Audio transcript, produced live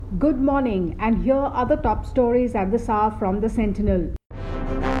Good morning, and here are the top stories at this hour from the Sentinel.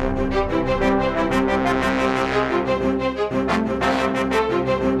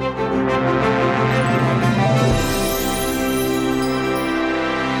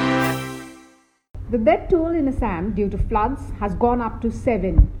 The death toll in Assam due to floods has gone up to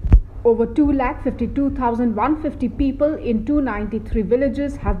 7. Over 252,150 people in 293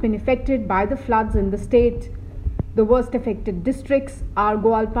 villages have been affected by the floods in the state. The worst affected districts are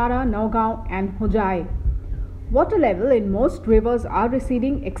Goalpara, Nagaon and Hojai. Water level in most rivers are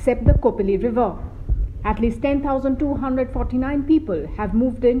receding except the Kopili River. At least 10,249 people have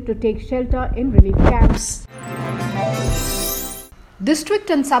moved in to take shelter in relief camps. District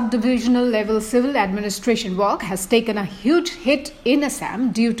and subdivisional level civil administration work has taken a huge hit in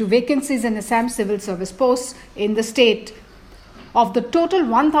Assam due to vacancies in Assam civil service posts in the state. Of the total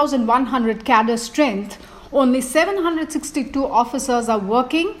 1,100 cadre strength, only 762 officers are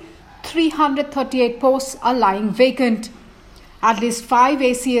working, 338 posts are lying vacant. At least 5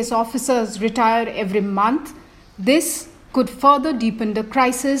 ACS officers retire every month. This could further deepen the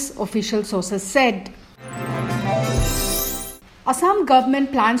crisis, official sources said. Assam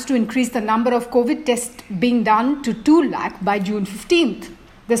government plans to increase the number of COVID tests being done to 2 lakh by June 15th.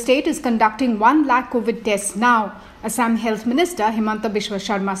 The state is conducting 1 lakh COVID tests now, Assam Health Minister Himanta Biswa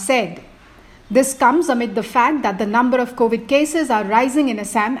Sharma said. This comes amid the fact that the number of COVID cases are rising in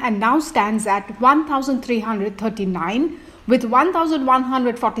Assam and now stands at 1,339 with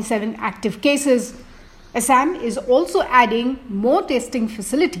 1,147 active cases. Assam is also adding more testing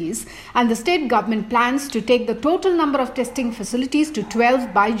facilities, and the state government plans to take the total number of testing facilities to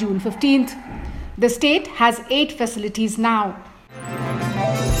 12 by June 15th. The state has 8 facilities now.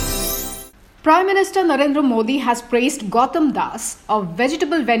 Prime Minister Narendra Modi has praised Gautam Das, a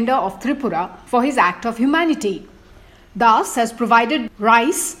vegetable vendor of Tripura, for his act of humanity. Das has provided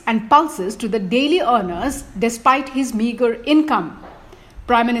rice and pulses to the daily earners despite his meager income.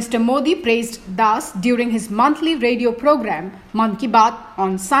 Prime Minister Modi praised Das during his monthly radio program Mann Ki Baat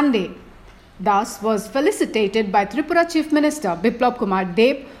on Sunday. Das was felicitated by Tripura Chief Minister Biplab Kumar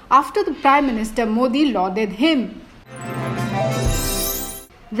Deb after the Prime Minister Modi lauded him.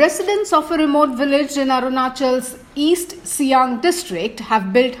 Residents of a remote village in Arunachal's East Siang district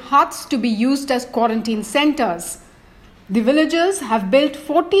have built huts to be used as quarantine centers. The villagers have built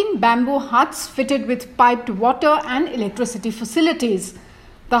 14 bamboo huts fitted with piped water and electricity facilities.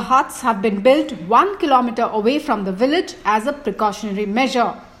 The huts have been built 1 kilometer away from the village as a precautionary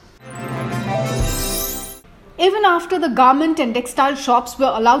measure. Even after the garment and textile shops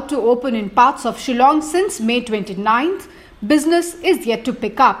were allowed to open in parts of Shillong since May 29th, business is yet to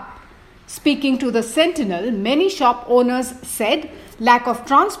pick up. Speaking to the Sentinel, many shop owners said lack of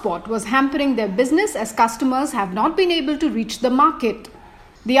transport was hampering their business as customers have not been able to reach the market.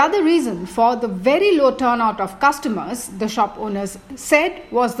 The other reason for the very low turnout of customers, the shop owners said,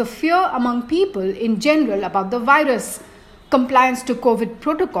 was the fear among people in general about the virus. Compliance to COVID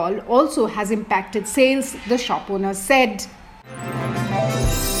protocol also has impacted sales, the shop owners said.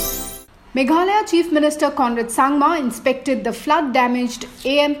 Meghalaya Chief Minister Conrad Sangma inspected the flood-damaged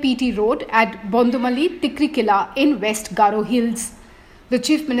AMPT road at Bondumali Tikrikila in West Garo Hills. The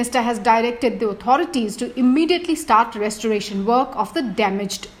Chief Minister has directed the authorities to immediately start restoration work of the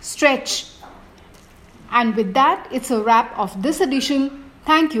damaged stretch. And with that, it's a wrap of this edition.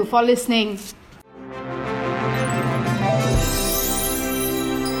 Thank you for listening.